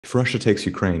If Russia takes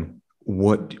Ukraine,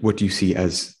 what do you see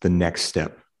as the next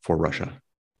step for Russia?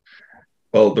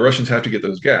 Well, the Russians have to get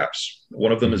those gaps.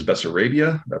 One of them is Mhm.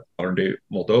 Bessarabia, that's modern day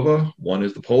Moldova. One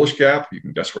is the Polish Gap. You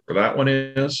can guess where that one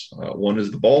is. One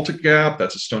is the Baltic Gap.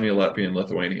 That's Estonia, Latvia, and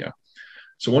Lithuania.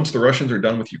 So once the Russians are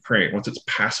done with Ukraine, once it's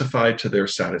pacified to their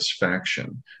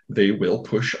satisfaction, they will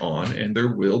push on and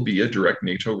there will be a direct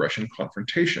NATO Russian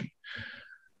confrontation.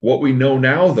 What we know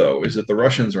now, though, is that the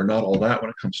Russians are not all that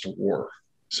when it comes to war.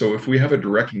 So if we have a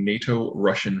direct NATO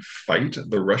Russian fight,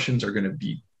 the Russians are going to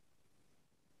be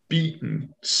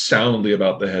beaten soundly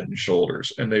about the head and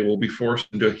shoulders, and they will be forced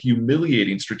into a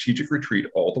humiliating strategic retreat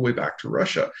all the way back to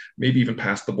Russia, maybe even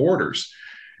past the borders.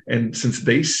 And since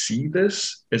they see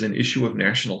this as an issue of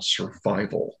national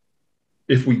survival,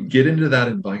 if we get into that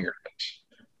environment,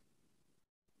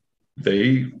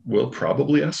 they will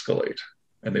probably escalate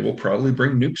and they will probably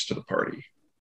bring nukes to the party.